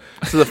stupid, right?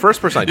 So the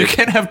first person I You did,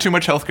 can't have too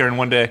much healthcare in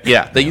one day.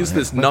 yeah, they used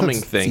this numbing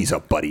thing He's a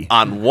buddy.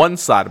 on one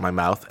side of my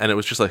mouth, and it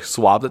was just like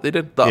swab that they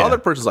did. The Yeah. other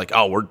person's like,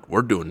 oh,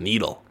 we're doing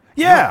needle.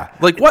 Yeah.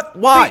 Like what?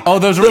 Why? Oh,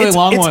 those really It's-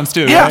 long it's ones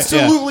too. Right?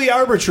 Absolutely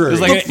arbitrary.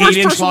 It's like The an first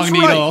 8-inch person long was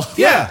right. needle.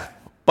 yeah.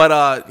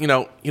 But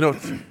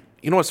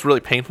you know what's really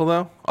painful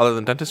though, other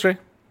than dentistry?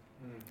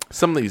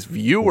 Some of these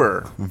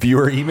Viewer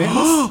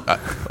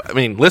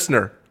emails?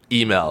 listener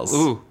emails.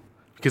 Ooh.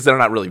 Because they're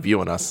not really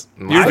viewing us.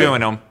 You're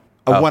doing them.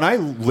 When I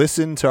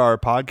listen to our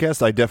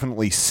podcast, I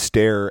definitely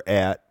stare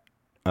at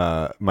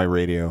my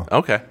radio.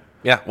 Okay.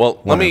 Yeah. Well,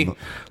 let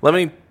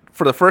me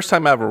for the first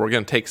time ever, we're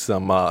going to take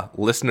some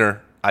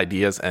listener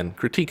ideas and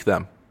critique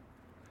them.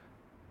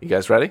 You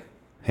guys ready?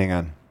 Hang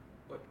on.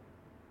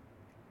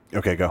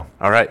 Okay, go.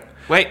 All right.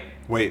 Wait.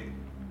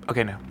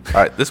 Okay, no. All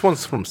right. This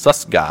one's from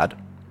Susgod.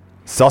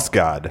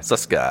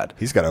 Susgod.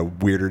 He's got a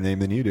weirder name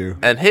than you do.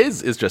 And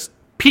his is just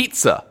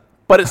pizza.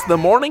 But it's the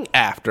morning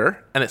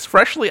after, and it's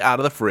freshly out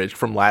of the fridge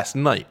from last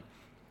night.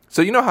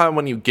 So you know how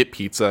when you get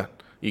pizza,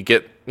 you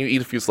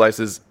eat a few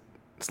slices,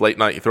 it's late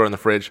night, you throw it in the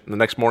fridge, and the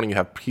next morning you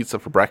have pizza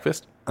for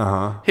breakfast?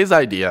 Uh-huh. His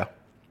idea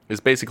is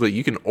basically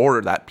you can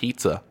order that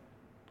pizza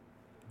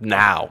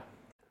now.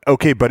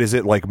 Okay, but is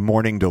it like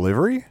morning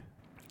delivery?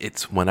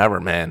 It's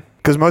whenever, man.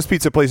 Because most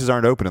pizza places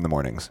aren't open in the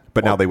mornings,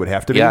 but now they would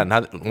have to be.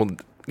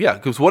 Yeah,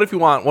 because what if you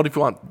want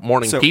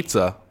morning So-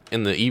 pizza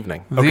in the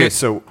evening? Okay,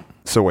 so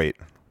wait.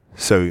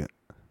 So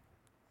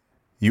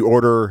you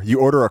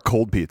order a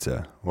cold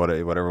pizza,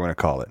 whatever we want to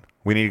call it.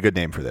 We need a good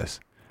name for this.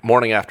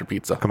 Morning after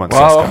pizza. Come on,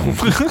 Well,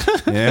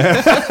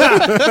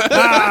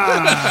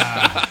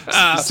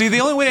 See, the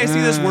only way I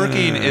see this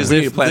working is we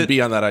need if a plan the- B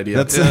on that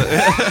idea.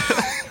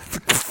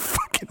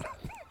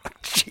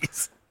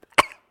 Jeez.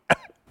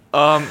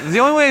 The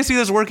only way I see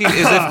this working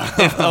is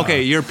if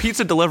okay, your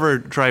pizza delivery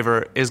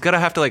driver is gonna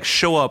have to like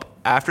show up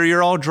after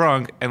you're all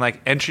drunk and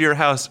like enter your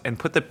house and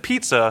put the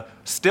pizza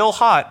still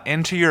hot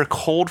into your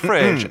cold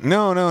fridge.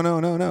 No.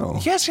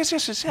 Yes.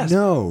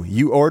 No,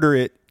 you order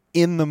it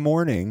in the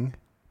morning,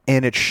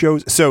 and it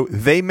shows. So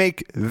they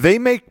make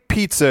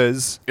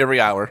pizzas Every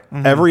hour.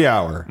 every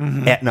hour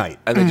at night.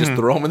 And they just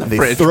throw them in the They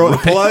fridge. throw it,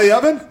 pull out of the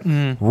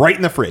oven, right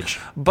in the fridge.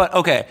 But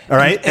okay, All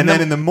right, and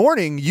then in the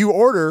morning you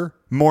order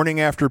morning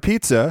after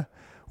pizza,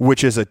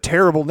 which is a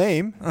terrible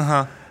name.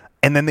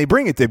 And then they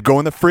bring it. They go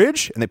in the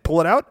fridge and they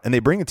pull it out and they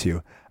bring it to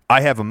you.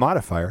 I have a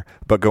modifier,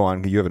 but go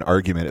on. You have an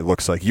argument. It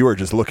looks like you are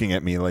just looking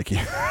at me like you.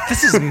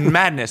 this is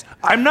madness.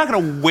 I'm not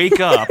gonna wake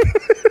up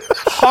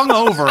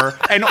hungover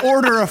and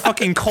order a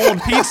fucking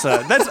cold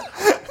pizza.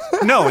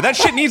 That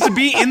shit needs to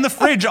be in the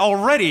fridge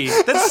already.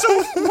 That's so.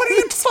 What are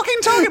you fucking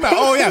talking about?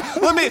 Oh yeah,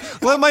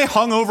 let my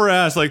hungover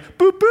ass like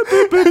boop boop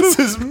boop boop,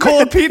 boop.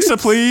 Cold pizza,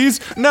 please.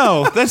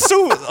 No, that's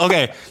so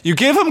okay. You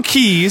give him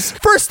keys.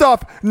 First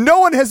off, no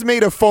one has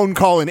made a phone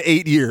call in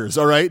 8 years.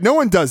 All right, no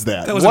one does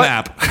that. That was an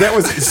app. That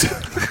was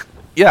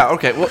Yeah,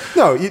 okay. Well,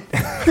 no. you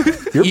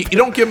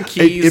don't give them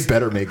keys. It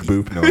better make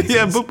boop noises.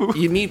 Yeah, boop boop.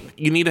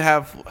 You need to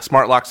have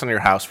smart locks on your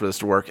house for this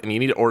to work, and you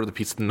need to order the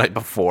pizza the night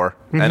before,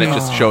 and it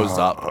just shows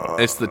up.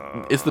 It's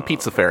the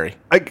pizza fairy.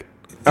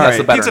 That's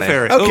the better Pizza name.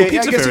 Fairy. Okay, Oh,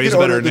 Pizza I guess Fairy you is can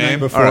a order better it the night name.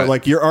 before. All right.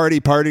 Like you're already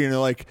partying, and you're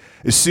like,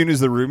 as soon as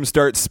the room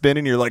starts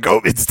spinning, you're like,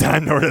 oh, it's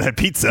time to order that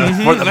pizza.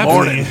 For the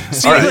morning.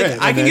 See, All right.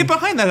 like, I can get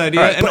behind that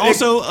idea, right, and but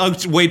also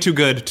way too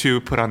good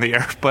to put on the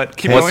air. But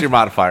keep What's going. your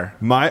modifier?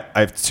 I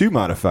have two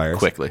modifiers.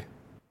 Quickly.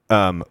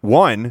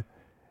 One,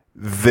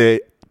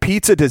 the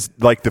pizza does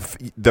like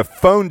the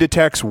phone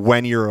detects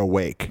when you're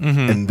awake,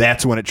 and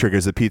that's when it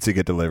triggers the pizza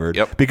get delivered.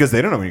 Yep. Because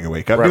they don't know when you're gonna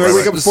wake up. Right, You might right,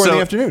 wake up right. before in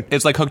the afternoon.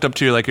 It's like hooked up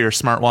to like your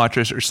smartwatch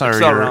or sorry,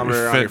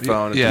 Accelerometer on your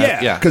phone.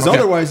 Yeah. Yeah. Because okay.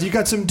 otherwise, you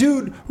got some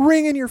dude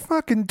ringing your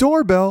fucking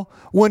doorbell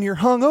when you're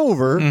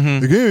hungover.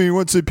 Like, hey, you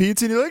want some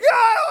pizza? And you're like,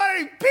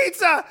 away,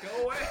 pizza.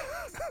 Go away.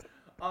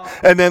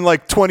 And then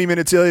like 20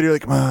 minutes later, you're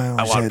like,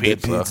 I want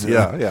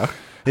pizza.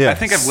 Yeah. I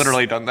think I've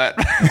literally done that.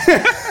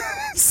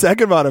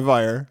 Second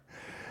modifier.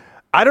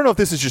 I don't know if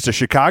this is just a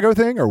Chicago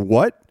thing or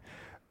what,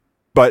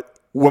 but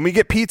when we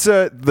get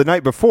pizza the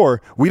night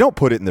before, we don't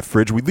put it in the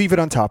fridge. We leave it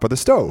on top of the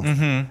stove.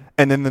 Mm-hmm.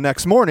 And then the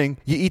next morning,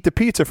 you eat the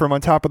pizza from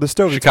on top of the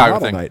stove. Chicago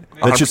until thing. night.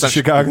 That's just a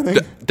Chicago thing?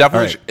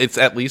 Definitely. Right. It's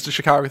at least a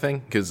Chicago thing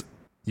because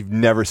you've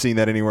never seen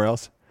that anywhere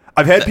else?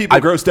 I've had people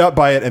grossed out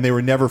by it, and they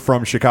were never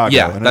from Chicago.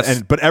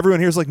 Yeah, but everyone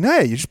here is like, nah,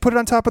 you just put it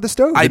on top of the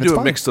stove. I do a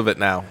fine. mix of it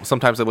now.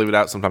 Sometimes I leave it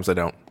out. Sometimes I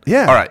don't.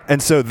 Yeah. All right.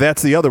 And so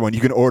that's the other one. You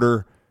can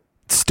order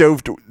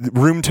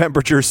room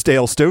temperature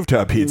stale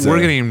stovetop pizza. We're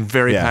getting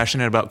very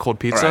passionate about cold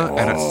pizza. Right.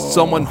 And if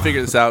someone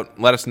figure this out,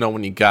 let us know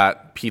when you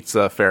got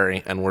Pizza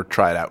Fairy, and we'll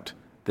try it out.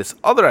 This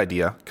other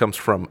idea comes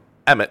from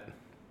Emmett,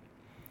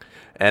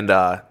 and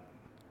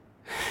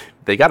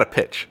they got a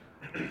pitch.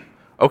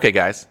 Okay,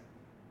 guys,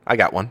 I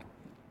got one.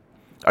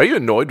 Are you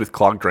annoyed with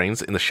clogged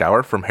drains in the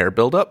shower from hair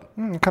buildup?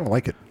 I kind of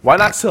like it. Why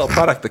not sell a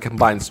product that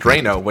combines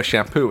Drano with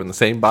shampoo in the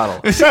same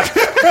bottle?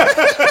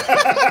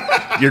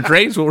 Your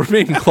drains will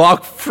remain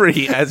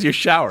clog-free as you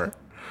shower.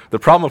 The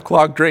problem of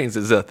clogged drains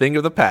is a thing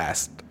of the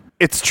past.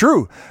 It's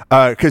true.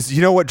 Because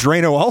you know what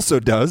Drano also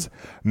does?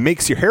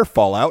 Makes your hair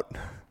fall out.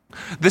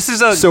 This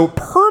is So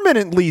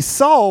permanently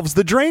solves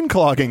the drain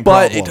clogging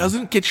problem. But it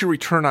doesn't get you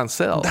return on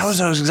sales. That was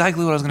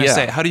exactly what I was going to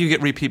say. How do you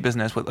get repeat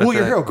business with Well,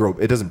 your hair will grow.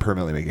 It doesn't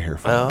permanently make your hair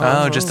fall.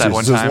 Oh, just that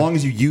one So time. as long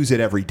as you use it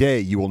every day,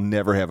 you will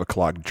never have a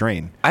clogged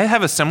drain. I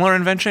have a similar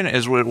invention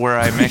is where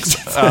I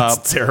mix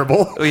That's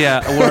terrible.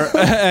 where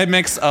I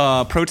mix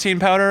protein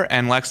powder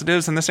and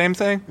laxatives in the same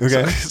thing.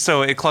 Okay.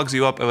 So it clogs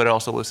you up, but it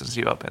also loosens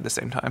you up at the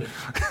same time.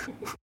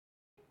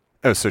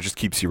 Oh, so it just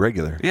keeps you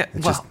regular. Yeah, It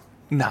well, just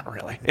not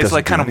really. It's doesn't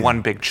like do kind of anything.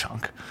 one big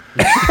chunk.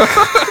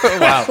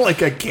 Wow.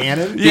 like a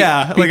cannon.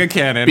 Yeah, like a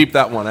cannon. Beep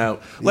that one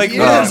out. Like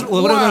Yeah.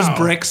 what are those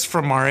bricks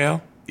from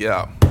Mario?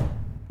 Yeah.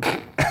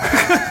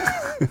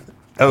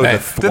 Oh, Hey,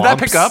 the Did that thwomps?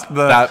 pick up?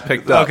 That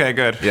picked up. Okay,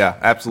 good. Yeah,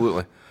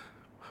 absolutely.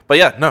 But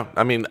yeah, no,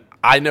 I mean,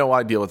 I know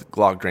I deal with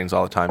clogged drains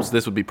all the time, so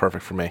this would be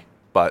perfect for me.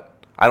 But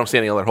I don't see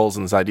any other holes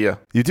in this idea.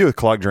 You deal with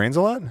clogged drains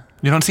a lot?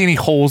 You don't see any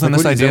holes in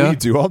What this is that what idea? you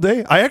do all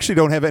day? I actually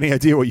don't have any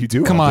idea what you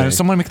do Come all on, day.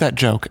 someone make that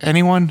joke.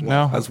 Anyone?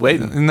 No. I was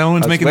waiting. No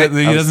one's I was making waiting. that.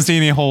 I He was- doesn't see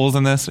any holes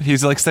in this.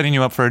 He's like setting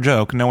you up for a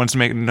joke. No one's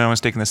taking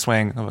the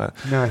swing of it.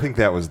 No, I think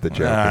that was the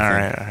joke. All I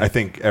right, think. all right. I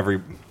think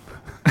every...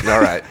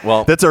 All right.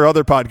 Well, That's our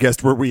other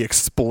podcast where we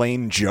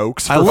explain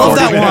jokes. I for love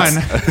 40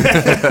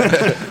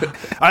 that minutes.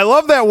 one. I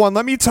love that one.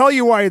 Let me tell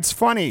you why it's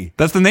funny.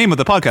 That's the name of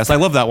the podcast. I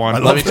love that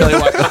one. let me tell you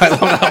why I love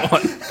that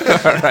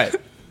one. All right.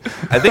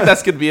 I think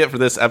that's going to be it for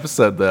this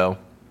episode, though.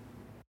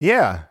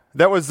 Yeah,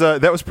 that was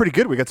pretty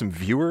good. We got some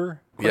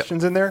viewer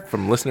questions in there.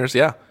 From listeners,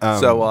 yeah.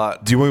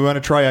 Do we want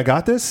to try I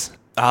Got This?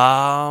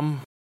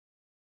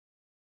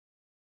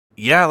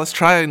 Yeah, let's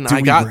try and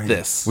I got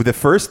this. Well, the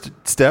first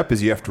step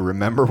is you have to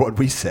remember what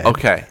we said.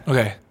 Okay.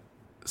 Okay.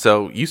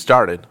 So you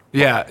started.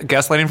 Yeah,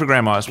 gaslighting for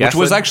grandmas, which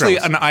was Gaslighting for actually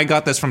grandmas. I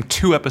got this from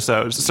 2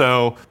 episodes.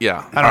 So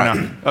Yeah. I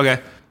don't know.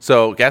 Okay.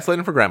 So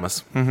gaslighting for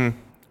grandmas. Mm-hmm.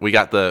 We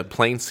got the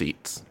plane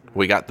seats.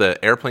 We got the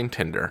airplane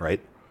Tinder. Right.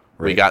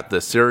 We got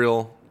the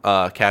cereal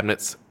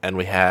cabinets, and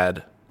we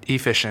had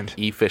Efficient.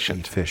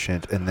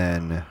 Efficient. And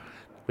then,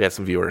 We had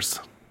some viewers.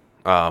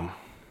 are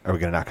we going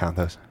to not count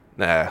those?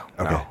 Nah.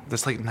 Okay. No.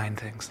 There's like 9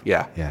 things.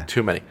 Yeah. Yeah.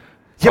 Too many.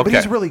 Yeah, but Okay.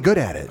 he's really good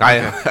at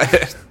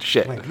it.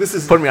 Shit. This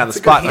is putting me on the it's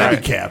a spot good now.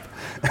 handicap.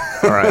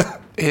 All right.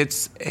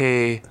 It's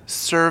a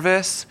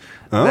service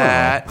Oh.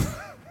 that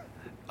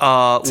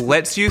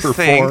lets you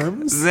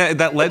Performs? think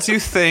that lets you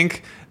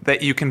think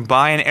that you can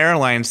buy an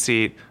airline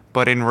seat,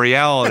 but in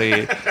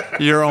reality,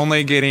 you're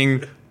only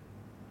getting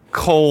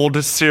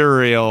cold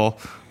cereal.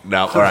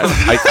 No. All right.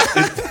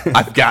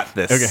 I've got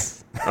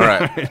this. Okay. All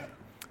right.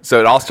 So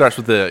it all starts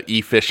with the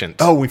efficient.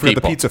 Oh, we forgot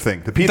people. the pizza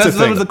thing. The pizza That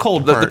thing. was the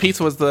cold The part.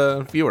 pizza was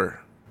the viewer.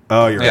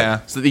 Oh, you're Yeah.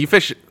 right. So the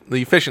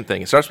efficient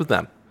thing. It starts with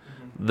them.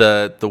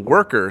 The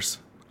workers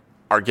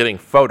are getting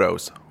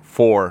photos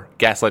for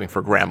gaslighting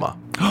for grandma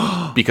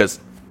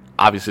because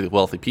obviously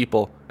wealthy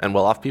people and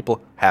well-off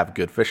people have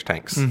good fish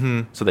tanks.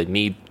 Mm-hmm. So we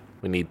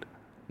need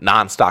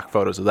non-stock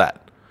photos of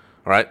that.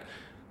 All right.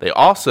 They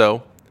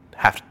also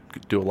have to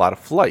do a lot of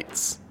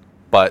flights,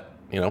 but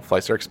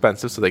flights are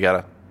expensive, so they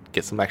gotta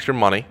get some extra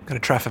money. Gotta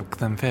traffic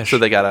them fish. So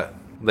they gotta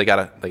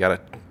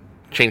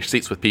change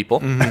seats with people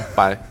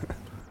by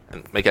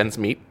and make ends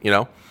meet,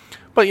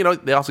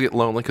 But they also get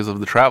lonely because of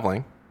the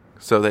traveling,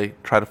 so they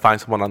try to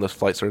find someone on those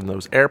flights or in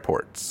those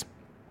airports.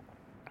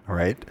 All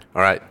right.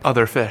 All right.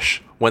 Other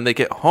fish. When they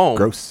get home,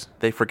 Gross.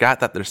 they forgot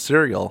that their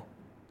cereal.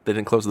 They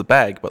didn't close the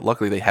bag, but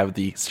luckily they have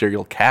the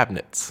cereal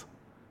cabinets,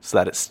 so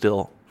that it's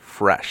still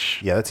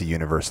fresh. Yeah, that's a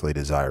universally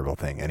desirable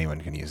thing. Anyone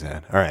can use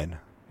that. All right.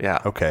 Yeah.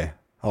 Okay.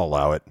 I'll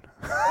allow it.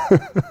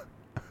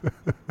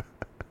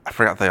 I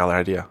forgot the other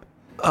idea.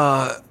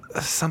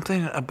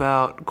 Something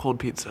about cold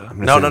pizza.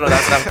 No.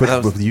 That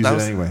We'll was use that it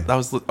was, anyway. That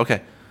was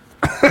okay.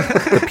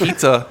 The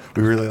pizza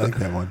We really like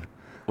that one.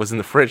 was in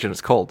the fridge and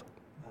it's cold.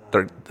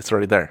 It's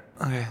already there.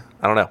 Okay.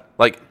 I don't know.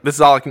 Like, this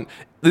is all I can.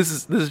 This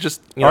is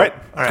just. You All know,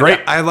 right. Great.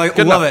 I love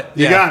enough. it.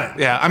 You got it.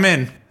 Yeah, I'm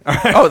in.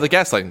 Oh, the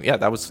gaslighting. Yeah,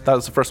 that was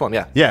the first one.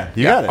 Yeah. Yeah,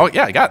 you got it. Oh,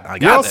 yeah, I got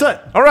it. You're all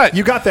set. All right.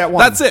 You got that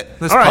one. That's it.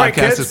 This all right,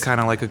 podcast kids. is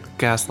kind of like a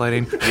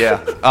gaslighting.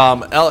 Yeah.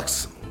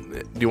 Alex,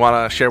 do you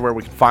want to share where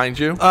we can find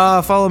you?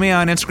 Follow me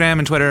on Instagram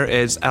and Twitter.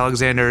 It's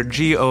Alexander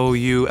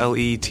Gouletas.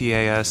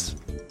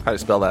 How do you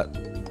spell that?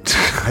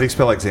 How do you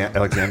spell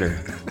Alexander?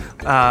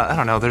 I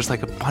don't know. There's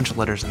like a bunch of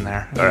letters in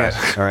there. All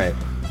right. All right.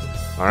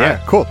 All right.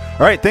 Yeah, cool. All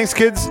right, thanks,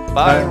 kids.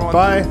 Bye, everyone.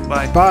 Bye.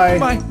 Bye. Bye.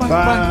 Bye. Bye.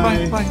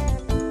 Bye. Bye. Bye.